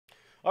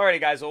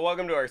Alrighty, guys, well,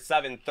 welcome to our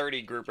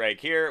 7:30 group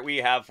break. Here we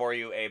have for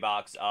you a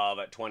box of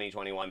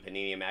 2021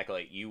 Panini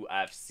Immaculate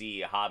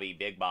UFC Hobby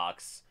Big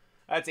Box.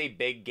 That's a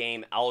big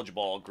game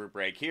eligible group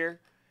break here.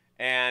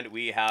 And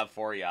we have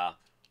for you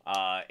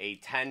a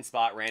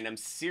 10-spot random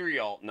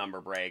serial number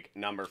break,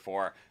 number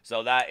 4.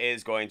 So that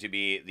is going to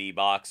be the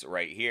box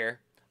right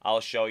here.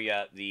 I'll show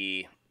you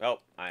the... Oh,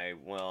 I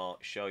will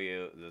show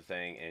you the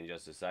thing in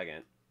just a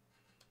second.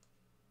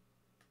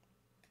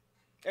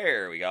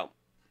 There we go.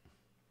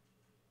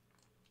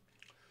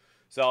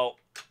 So,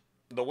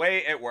 the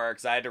way it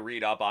works, I had to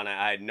read up on it.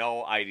 I had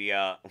no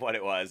idea what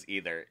it was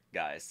either,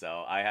 guys.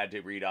 So, I had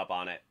to read up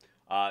on it.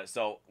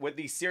 So, with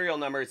the serial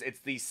numbers,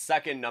 it's the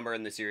second number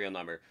in the serial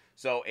number.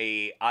 So,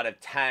 out of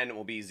 10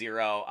 will be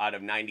 0. Out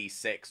of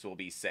 96 will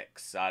be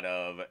 6. Out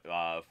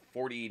of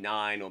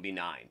 49 will be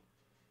 9.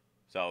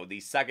 So, the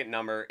second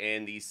number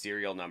in these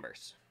serial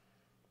numbers.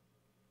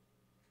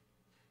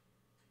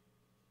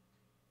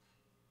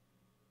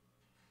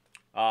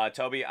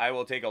 Toby, I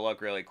will take a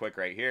look really quick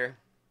right here.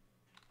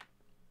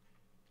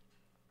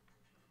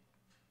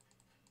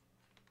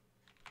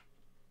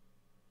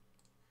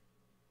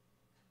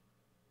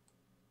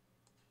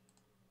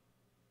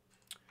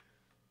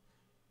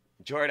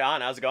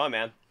 Jordan, how's it going,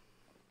 man?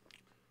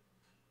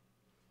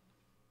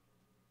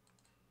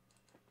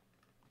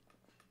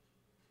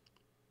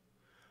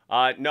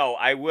 No,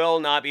 I will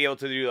not be able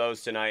to do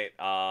those tonight,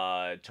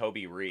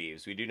 Toby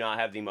Reeves. We do not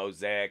have the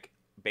Mosaic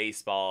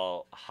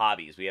Baseball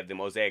Hobbies. We have the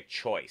Mosaic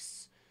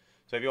Choice.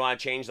 So if you want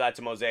to change that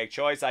to Mosaic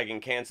Choice, I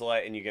can cancel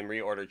it and you can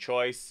reorder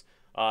Choice.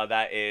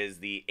 That is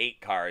the 8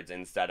 cards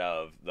instead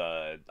of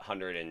the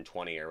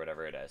 120 or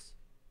whatever it is.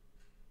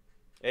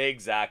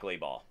 Exactly,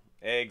 Ball.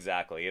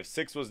 Exactly. If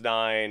 6 was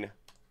 9,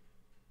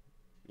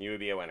 you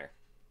would be a winner.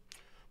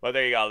 But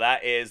there you go.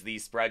 That is the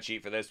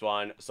spreadsheet for this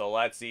one. So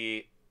let's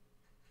see.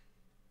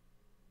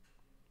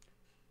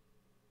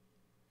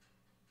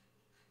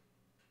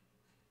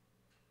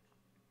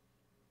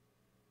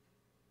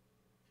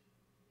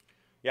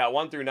 Yeah,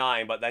 1 through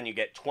 9, but then you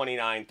get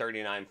 29,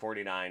 39,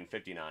 49,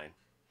 59.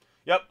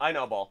 Yep, I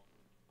know, Ball.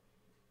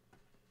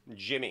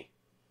 Jimmy.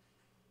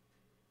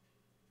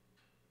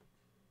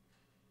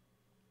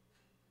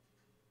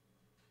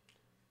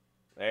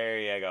 There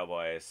you go,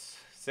 boys.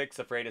 6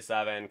 afraid of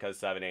 7 because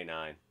 7, 8,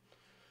 9.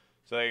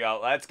 So there you go.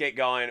 Let's get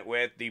going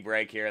with the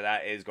break here.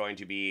 That is going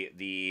to be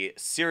the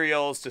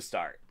serials to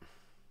start.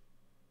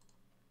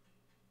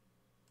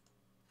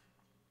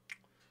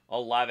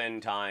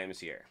 11 times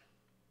here.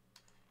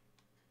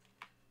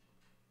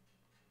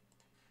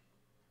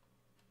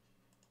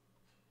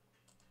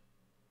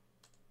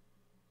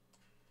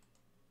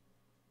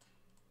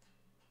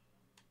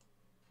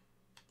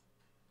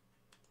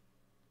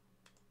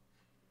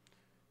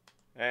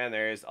 And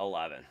there's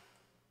 11.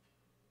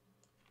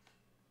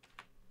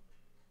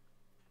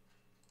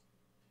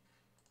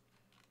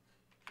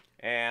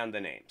 And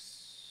the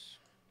names.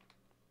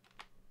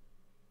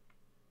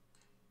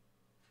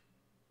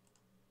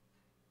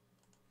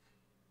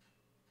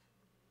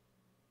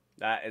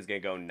 That is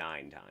going to go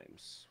 9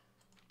 times.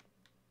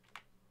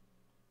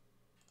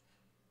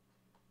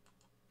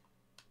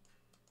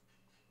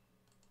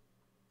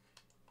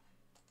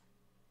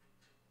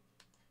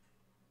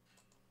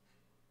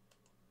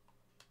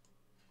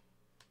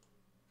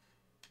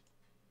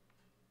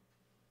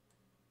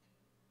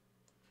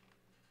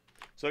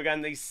 So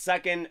again, the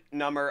second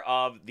number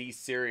of these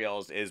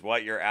serials is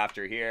what you're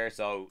after here.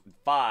 So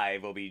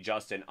 5 will be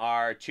Justin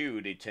R,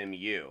 2 to Tim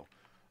U.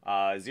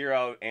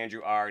 0,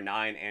 Andrew R,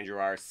 9, Andrew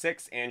R,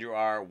 6, Andrew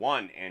R,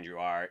 1, Andrew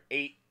R,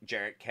 8,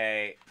 Jarrett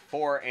K,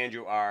 4,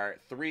 Andrew R,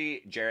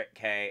 3, Jarrett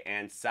K,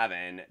 and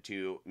 7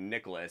 to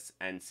Nicholas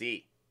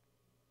NC.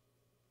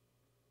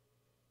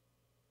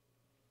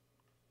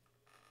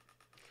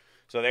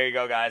 So there you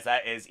go, guys.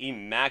 That is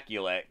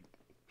Immaculate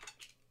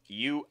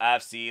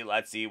UFC.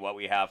 Let's see what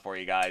we have for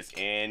you guys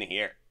in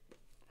here.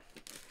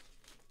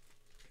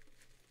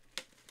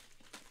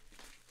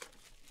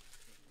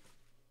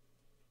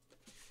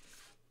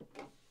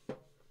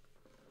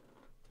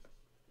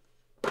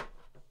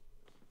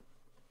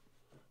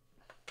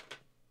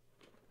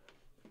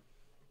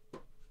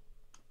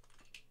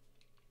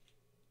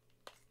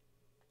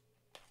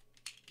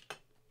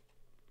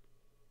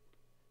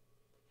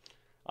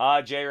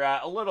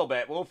 J-Rat, a little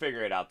bit. We'll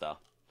figure it out, though.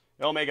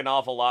 It'll make an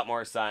awful lot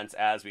more sense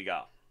as we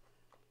go.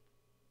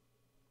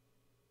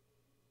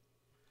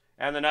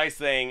 And the nice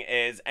thing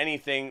is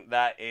anything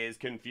that is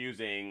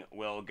confusing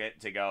will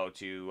get to go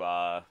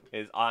to,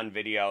 is on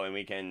video and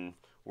we can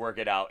work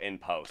it out in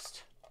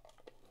post.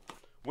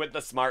 With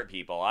the smart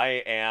people.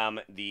 I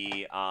am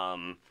the,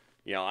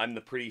 you know, I'm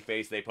the pretty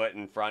face they put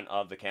in front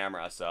of the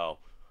camera, so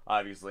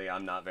obviously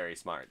I'm not very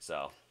smart,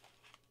 so.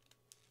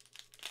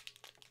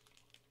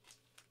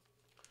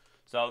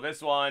 So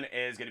this one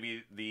is going to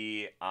be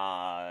the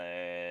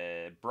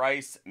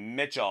Bryce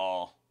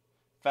Mitchell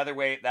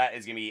featherweight. That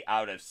is going to be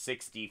out of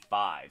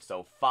 65.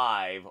 So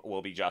 5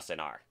 will be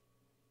Justin R.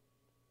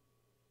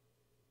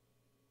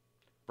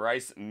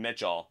 Bryce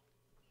Mitchell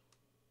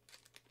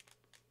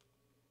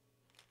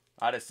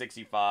out of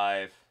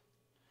 65.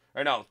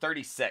 Or no,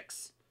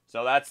 36.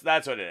 So that's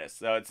what it is.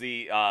 So it's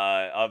the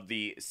of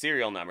the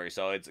serial number.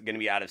 So it's going to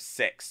be out of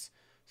 6.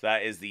 So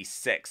that is the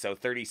 6. So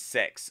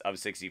 36 of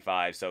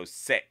 65. So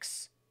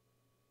 6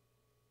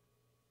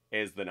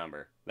 is the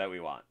number that we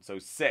want. So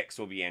 6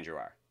 will be Andrew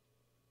R.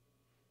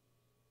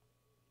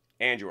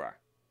 Andrew R.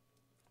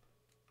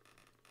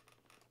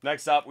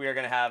 Next up, we are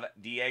going to have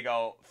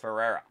Diego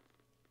Ferreira.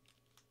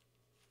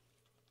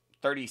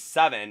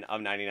 37 of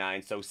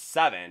 99. So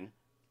 7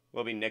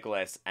 will be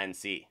Nicholas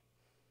NC.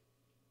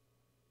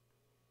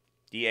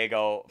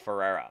 Diego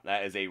Ferreira.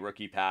 That is a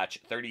rookie patch.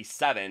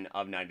 37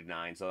 of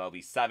 99. So that'll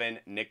be 7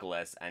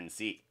 Nicholas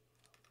NC.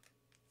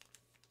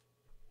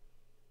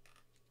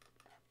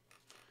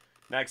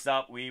 Next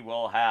up, we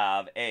will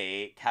have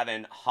a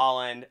Kevin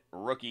Holland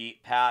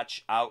rookie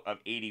patch out of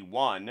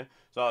 81.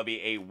 So that'll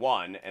be a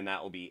 1, and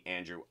that will be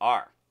Andrew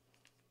R.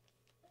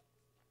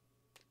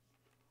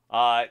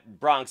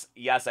 Bronx,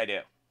 yes, I do.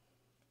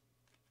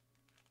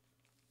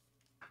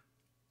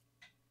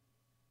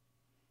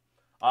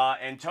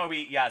 And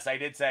Toby, yes, I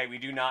did say we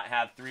do not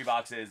have 3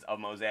 boxes of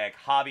Mosaic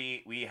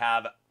Hobby. We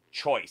have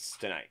Choice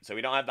tonight. So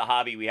we don't have the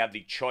Hobby, we have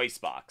the Choice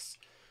box.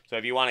 So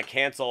if you want to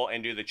cancel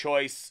and do the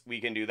Choice, we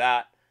can do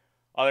that.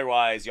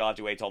 Otherwise, you'll have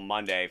to wait till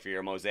Monday for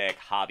your Mosaic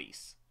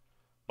Hobbies.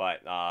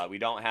 But we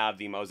don't have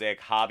the Mosaic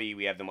Hobby.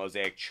 We have the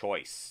Mosaic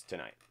Choice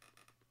tonight.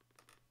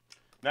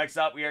 Next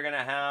up, we are going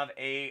to have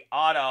a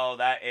auto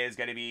that is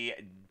going to be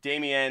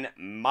Damian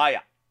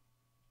Maya.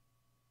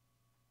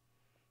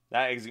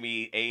 That is going to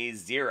be a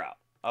 0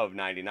 of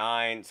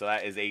 99. So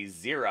that is a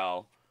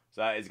 0.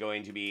 So that is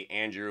going to be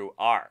Andrew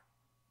R.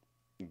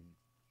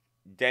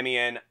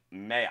 Damian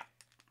Maya.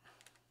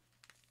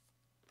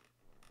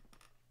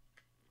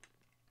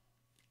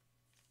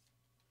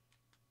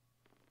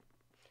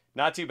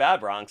 Not too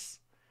bad, Bronx.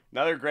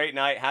 Another great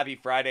night. Happy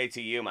Friday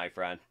to you, my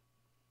friend.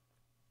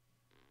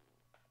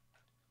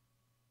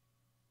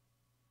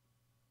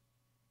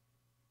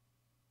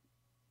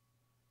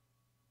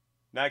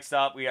 Next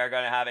up, we are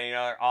going to have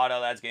another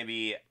auto. That's going to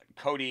be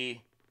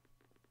Cody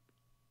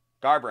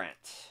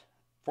Garbrandt.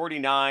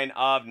 49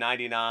 of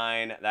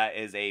 99. That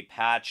is a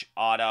patch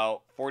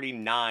auto.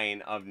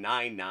 49 of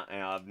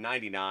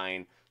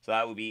 99. So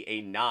that would be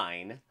a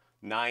 9.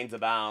 9s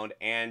abound.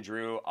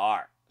 Andrew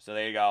R. So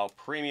there you go.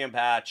 Premium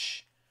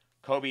patch.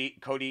 Cody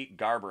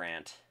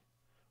Garbrandt.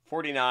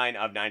 49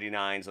 of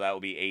 99. So that will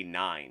be a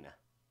 9.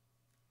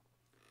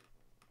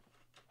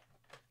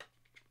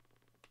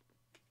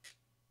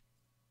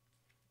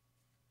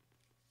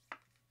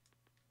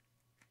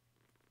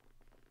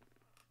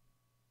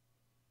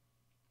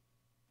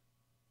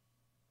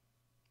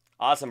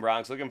 Awesome,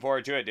 Bronx. Looking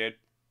forward to it, dude.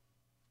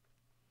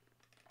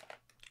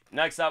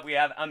 Next up, we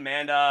have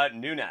Amanda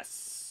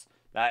Nunes.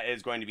 That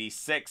is going to be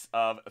 6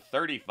 of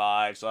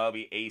 35. So that'll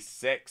be a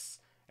 6.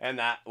 And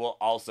that will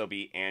also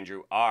be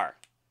Andrew R.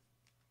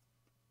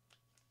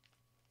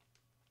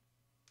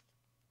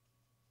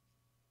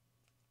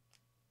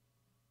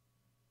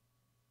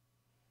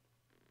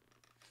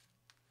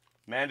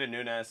 Amanda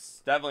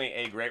Nunes. Definitely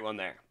a great one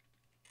there.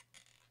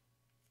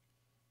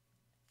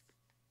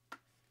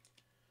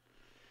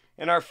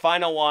 And our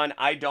final one,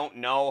 I don't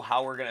know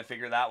how we're going to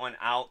figure that one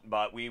out,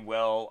 but we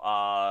will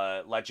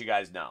let you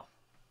guys know.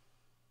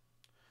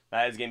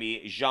 That is going to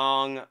be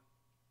Zhang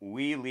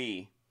Wei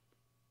Li.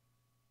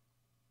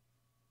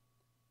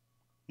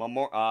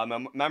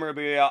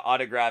 Memorabilia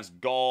Autographs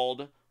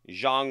Gold,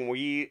 Zhang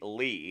Wei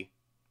Li.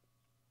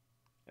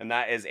 And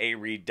that is a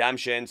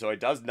redemption, so it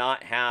does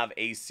not have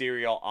a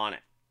serial on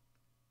it.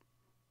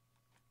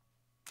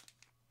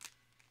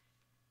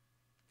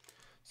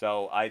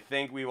 So I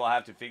think we will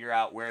have to figure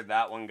out where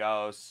that one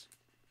goes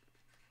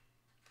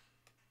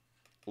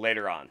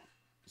later on.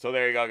 So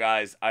there you go,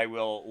 guys. I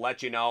will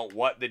let you know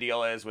what the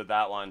deal is with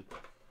that one.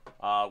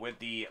 With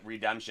the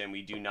redemption,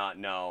 we do not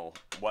know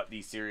what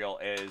the serial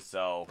is,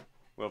 so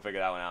we'll figure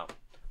that one out.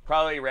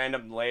 Probably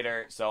random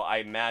later, so I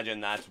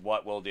imagine that's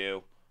what we'll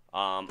do.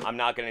 I'm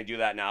not going to do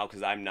that now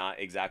because I'm not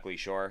exactly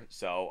sure.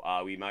 So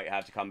we might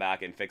have to come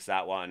back and fix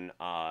that one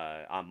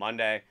on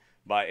Monday.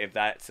 But if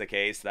that's the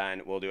case,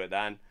 then we'll do it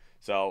then.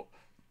 So,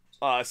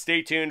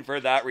 stay tuned for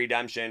that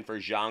redemption for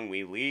Zhang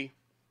Wei Li.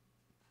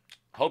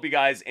 Hope you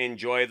guys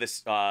enjoy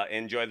this.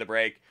 Enjoy the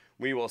break.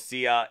 We will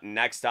see ya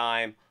next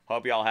time.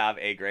 Hope y'all have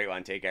a great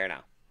one. Take care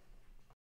now.